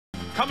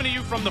coming to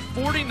you from the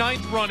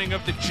 49th running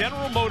of the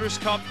General Motors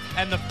Cup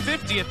and the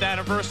 50th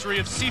anniversary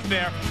of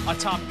Seafair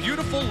atop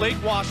beautiful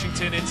Lake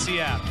Washington in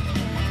Seattle.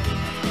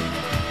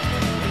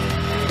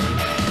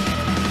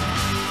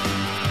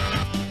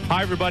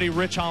 Hi everybody,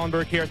 Rich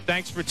Hollenberg here.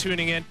 Thanks for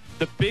tuning in.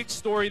 The big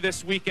story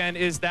this weekend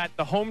is that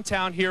the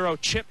hometown hero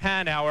Chip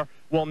Hanauer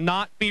will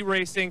not be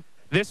racing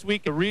this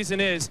week. The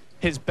reason is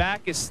his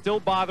back is still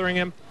bothering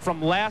him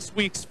from last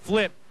week's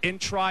flip in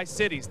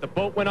Tri-Cities. The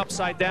boat went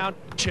upside down.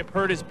 Chip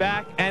hurt his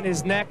back and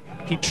his neck.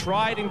 He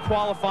tried in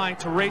qualifying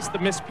to race the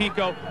Miss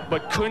Pico,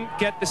 but couldn't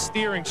get the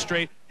steering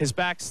straight. His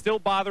back's still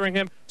bothering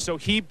him, so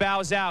he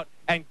bows out.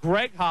 And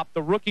Greg Hopp,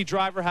 the rookie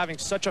driver having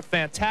such a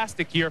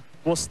fantastic year,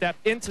 will step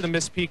into the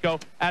Miss Pico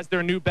as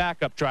their new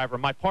backup driver.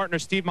 My partner,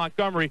 Steve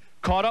Montgomery,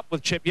 caught up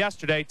with Chip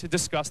yesterday to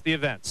discuss the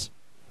events.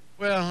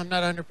 Well, I'm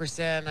not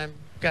 100%. I've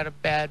got a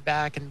bad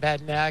back and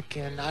bad neck,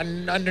 and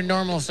under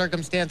normal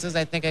circumstances,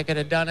 I think I could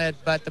have done it,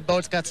 but the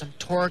boat's got some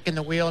torque in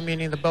the wheel,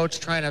 meaning the boat's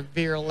trying to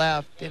veer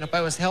left, and if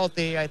I was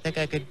healthy, I think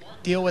I could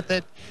deal with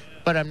it,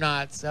 but I'm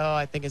not, so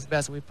I think it's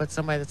best we put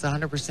somebody that's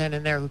 100%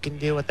 in there who can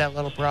deal with that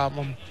little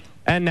problem.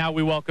 And now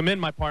we welcome in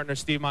my partner,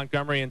 Steve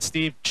Montgomery. And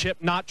Steve, Chip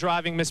not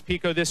driving Miss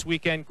Pico this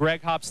weekend.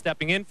 Greg Hopp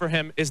stepping in for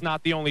him is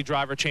not the only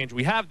driver change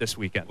we have this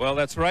weekend. Well,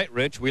 that's right,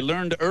 Rich. We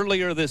learned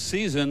earlier this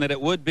season that it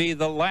would be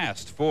the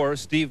last for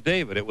Steve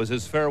David. It was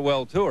his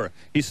farewell tour.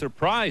 He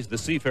surprised the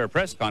Seafair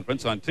press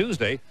conference on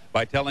Tuesday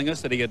by telling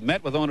us that he had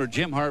met with owner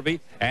Jim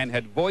Harvey and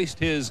had voiced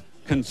his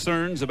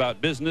concerns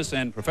about business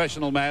and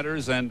professional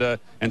matters and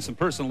some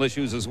personal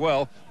issues as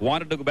well.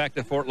 Wanted to go back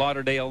to Fort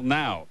Lauderdale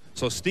now.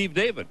 So Steve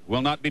David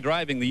will not be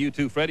driving the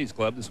U2 Freddy's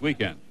Club this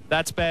weekend.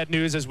 That's bad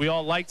news, as we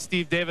all like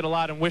Steve David a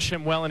lot and wish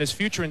him well in his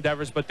future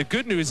endeavors. But the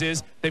good news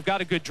is they've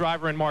got a good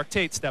driver in Mark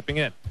Tate stepping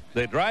in.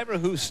 The driver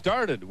who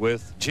started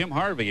with Jim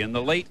Harvey in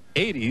the late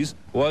 80s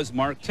was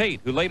Mark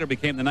Tate, who later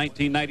became the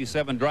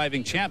 1997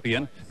 driving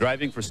champion,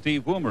 driving for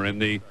Steve Woomer in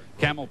the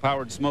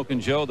camel-powered Smokin'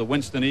 Joe, the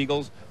Winston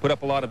Eagles, put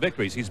up a lot of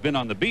victories. He's been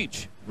on the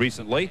beach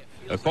recently.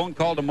 A phone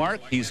call to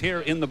Mark. He's here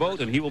in the boat,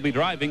 and he will be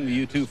driving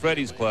the U2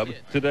 Freddy's Club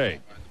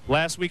today.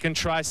 Last week in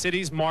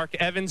Tri-Cities, Mark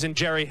Evans and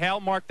Jerry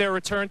Hale marked their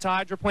return to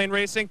hydroplane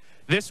racing.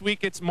 This week,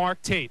 it's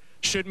Mark Tate.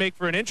 Should make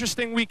for an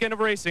interesting weekend of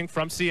racing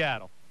from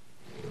Seattle.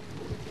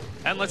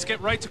 And let's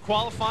get right to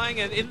qualifying.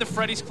 And in the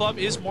Freddy's Club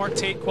is Mark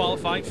Tate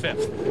qualifying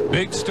 5th.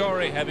 Big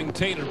story having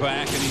Tater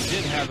back, and he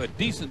did have a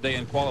decent day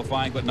in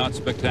qualifying, but not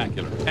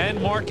spectacular.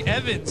 And Mark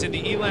Evans in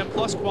the Elan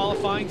Plus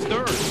qualifying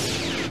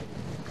 3rd.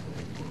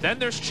 Then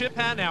there's Chip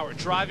Hanauer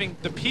driving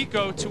the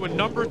Pico to a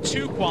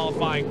 #2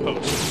 qualifying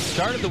post.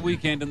 Started the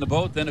weekend in the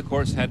boat, then, of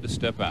course, had to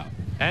step out.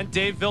 And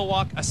Dave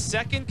Villwock, a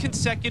 2nd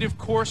consecutive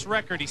course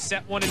record. He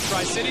set one in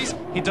Tri-Cities.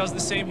 He does the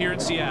same here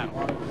in Seattle.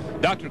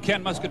 Dr.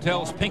 Ken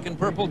Muscatel's Pink and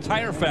Purple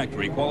Tire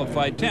Factory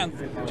qualified 10th,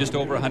 just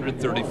over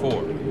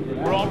 134.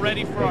 We're all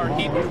ready for our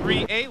Heat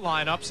 3A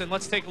lineups, and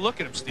let's take a look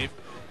at them, Steve.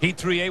 Heat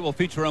 3A will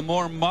feature a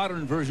more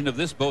modern version of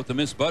this boat, the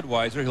Miss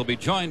Budweiser. He'll be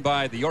joined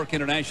by the York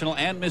International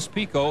and Miss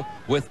Pico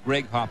with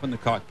Greg Hopp in the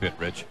cockpit,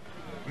 Rich.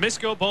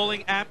 Misco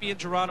Bowling, Appian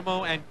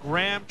Geronimo, and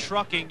Graham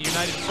Trucking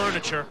United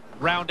Furniture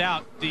round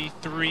out the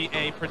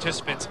 3A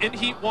participants. In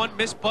Heat 1,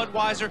 Miss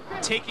Budweiser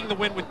taking the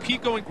win with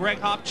Pico and Greg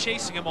Hopp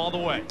chasing him all the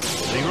way.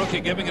 The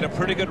rookie giving it a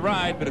pretty good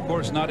ride, but of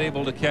course not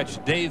able to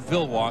catch Dave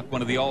Villwock,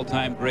 one of the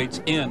all-time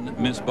greats in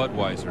Miss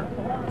Budweiser.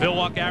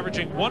 Villwock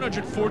averaging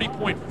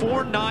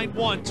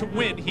 140.491 to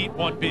win Heat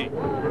 1B.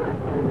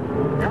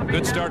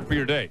 Good start for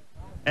your day.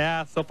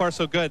 Yeah, so far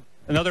so good.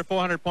 Another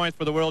 400 points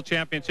for the World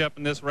Championship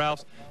in this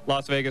Ralph's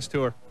Las Vegas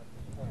Tour.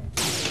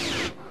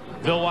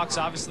 Villwock's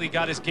obviously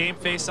got his game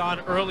face on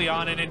early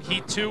on, and in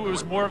Heat 2, it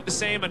was more of the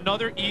same.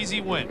 Another easy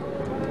win.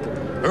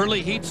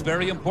 Early heat's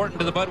very important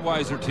to the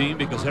Budweiser team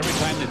because every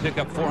time they pick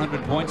up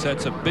 400 points,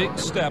 that's a big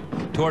step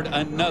toward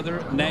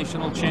another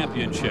national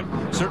championship.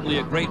 Certainly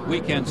a great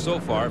weekend so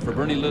far for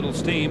Bernie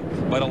Little's team,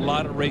 but a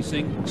lot of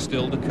racing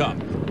still to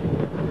come.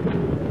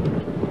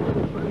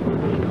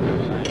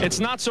 It's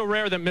not so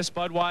rare that Miss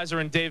Budweiser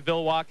and Dave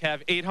Villwock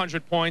have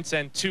 800 points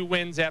and 2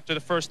 wins after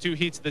the first 2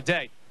 heats of the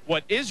day.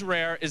 What is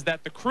rare is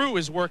that the crew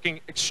is working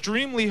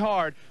extremely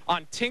hard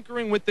on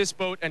tinkering with this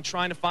boat and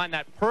trying to find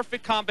that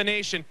perfect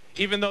combination,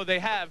 even though they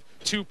have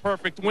 2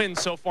 perfect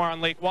wins so far on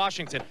Lake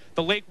Washington.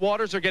 The lake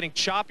waters are getting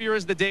choppier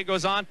as the day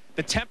goes on.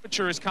 The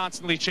temperature is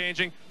constantly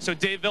changing. So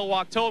Dave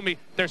Villwock told me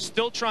they're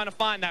still trying to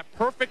find that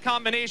perfect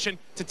combination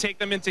to take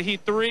them into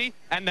Heat 3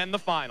 and then the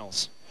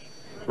finals.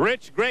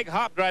 Rich, Greg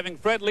Hopp driving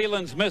Fred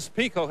Leland's Miss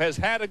Pico has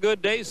had a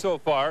good day so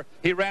far.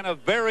 He ran a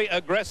very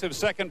aggressive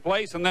 2nd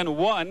place and then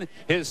won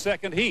his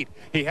 2nd heat.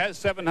 He has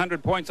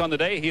 700 points on the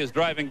day. He is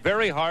driving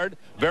very hard,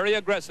 very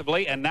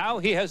aggressively, and now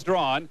he has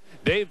drawn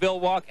Dave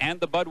Villwock and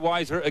the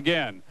Budweiser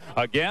again.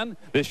 Again,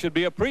 this should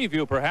be a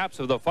preview perhaps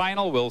of the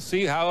final. We'll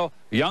see how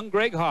young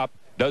Greg Hopp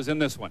does in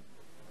this one.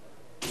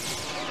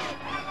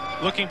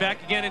 Looking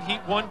back again in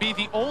Heat 1B,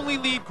 the only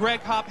lead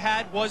Greg Hopp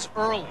had was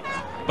early.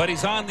 But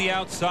he's on the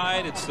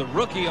outside. It's the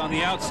rookie on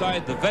the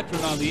outside, the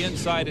veteran on the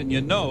inside, and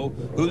you know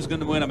who's going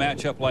to win a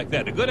matchup like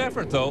that. A good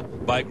effort, though,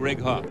 by Greg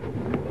Hopp.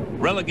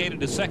 relegated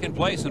to second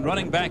place and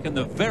running back in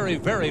the very,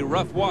 very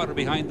rough water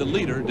behind the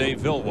leader, Dave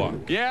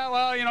Villwock. Yeah,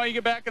 well, you know, you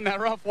get back in that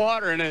rough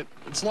water and it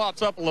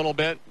slops up a little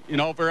bit. You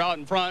know, if we're out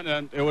in front,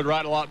 it would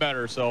ride a lot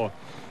better. So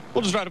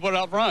we'll just try to put it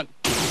out front.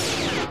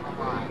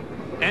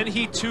 And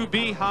Heat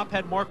 2B, Hop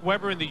had Mark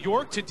Webber in the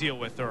York to deal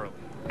with early.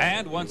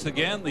 And once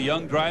again, the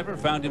young driver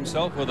found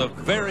himself with a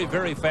very,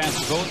 very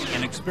fast boat,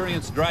 an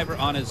experienced driver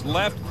on his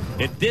left.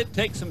 It did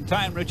take some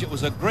time, Rich. It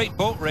was a great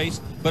boat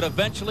race, but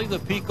eventually the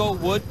Pico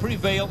would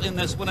prevail in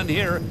this one. And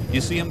here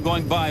you see him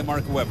going by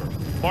Mark Webber.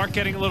 Mark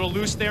getting a little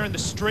loose there, and the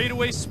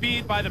straightaway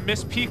speed by the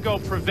Miss Pico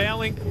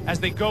prevailing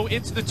as they go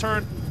into the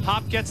turn.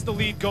 Hop gets the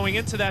lead going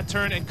into that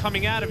turn, and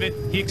coming out of it,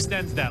 he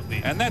extends that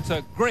lead. And that's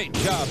a great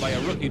job by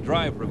a rookie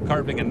driver of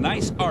carving a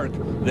nice arc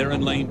there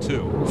in lane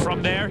 2.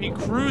 From there, he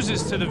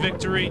cruises to the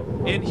victory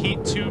in Heat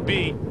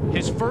 2B,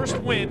 his first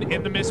win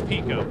in the Miss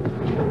Pico.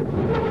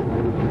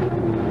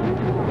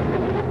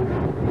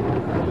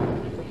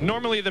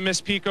 Normally, the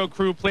Miss Pico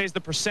crew plays the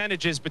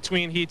percentages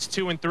between Heats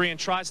 2 and 3 and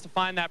tries to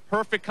find that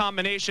perfect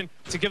combination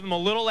to give them a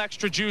little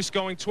extra juice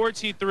going towards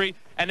Heat 3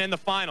 and in the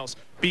finals.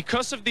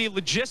 Because of the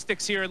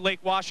logistics here at Lake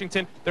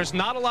Washington, there's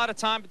not a lot of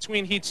time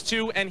between Heats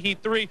 2 and Heat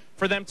 3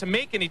 for them to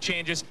make any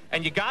changes,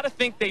 and you got to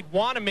think they'd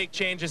want to make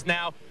changes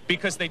now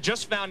because they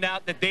just found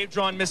out that they've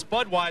drawn Miss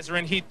Budweiser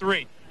in Heat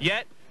 3.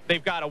 Yet,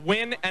 they've got a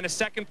win and a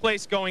second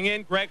place going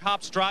in. Greg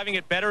Hop's driving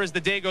it better as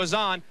the day goes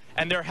on,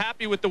 and they're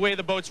happy with the way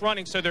the boat's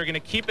running, so they're going to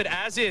keep it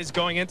as is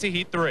going into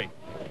Heat 3.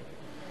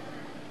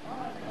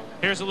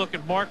 Here's a look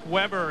at Mark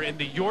Webber in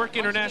the York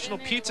International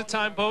Pizza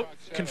Time boat,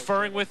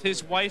 conferring with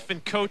his wife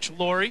and coach,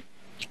 Lori,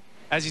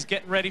 as he's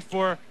getting ready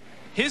for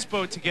his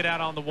boat to get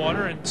out on the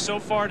water, and so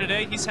far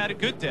today, he's had a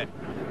good day.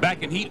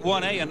 Back in Heat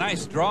 1A, a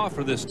nice draw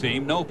for this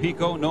team. No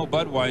Pico, no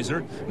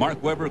Budweiser.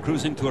 Mark Webber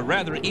cruising to a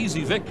rather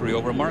easy victory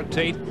over Mark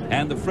Tate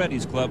and the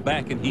Freddy's Club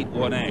back in Heat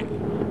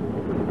 1A.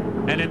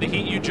 And in the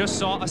heat, you just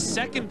saw a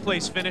second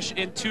place finish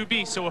in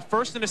 2B. So a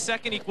first and a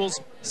second equals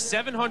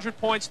 700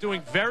 points,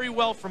 doing very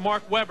well for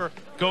Mark Webber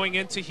going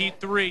into Heat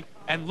 3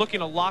 and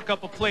looking to lock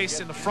up a place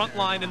in the front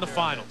line in the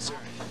finals.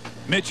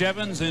 Mitch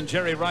Evans in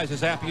Jerry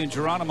Rice's Appian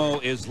Geronimo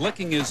is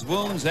licking his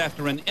wounds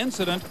after an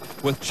incident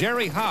with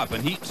Jerry Hop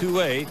in Heat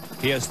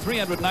 2A. He has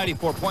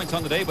 394 points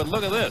on the day, but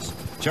look at this.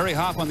 Jerry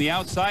Hop on the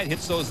outside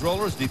hits those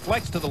rollers,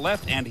 deflects to the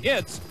left, and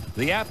hits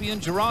the Appian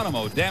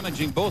Geronimo,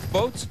 damaging both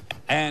boats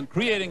and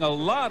creating a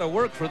lot of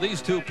work for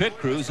these two pit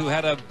crews who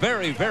had a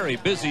very, very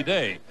busy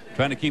day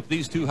trying to keep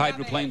these two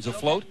hydroplanes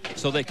afloat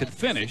so they could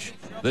finish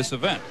this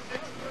event.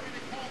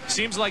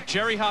 Seems like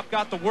Jerry Hop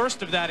got the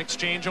worst of that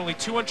exchange, only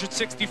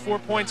 264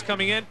 points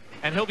coming in,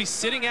 and he'll be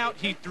sitting out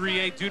Heat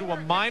 3A due to a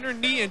minor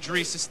knee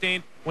injury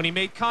sustained when he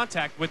made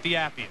contact with the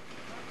Appian.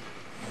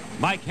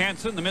 Mike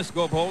Hansen, the Miss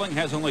Go Bowling,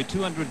 has only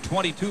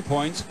 222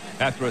 points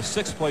after a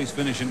 6th place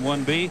finish in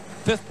 1B,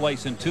 5th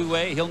place in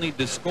 2A. He'll need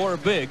to score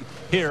big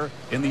here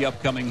in the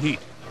upcoming heat.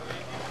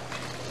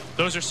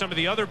 Those are some of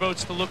the other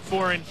boats to look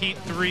for in Heat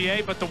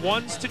 3A, but the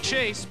ones to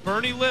chase,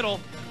 Bernie Little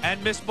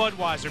and Miss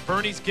Budweiser.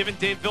 Bernie's given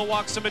Dave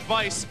Villwock some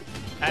advice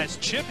as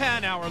Chip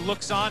Hanauer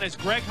looks on as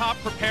Greg Hop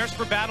prepares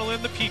for battle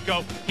in the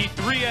Pico. Heat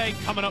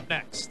 3A coming up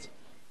next.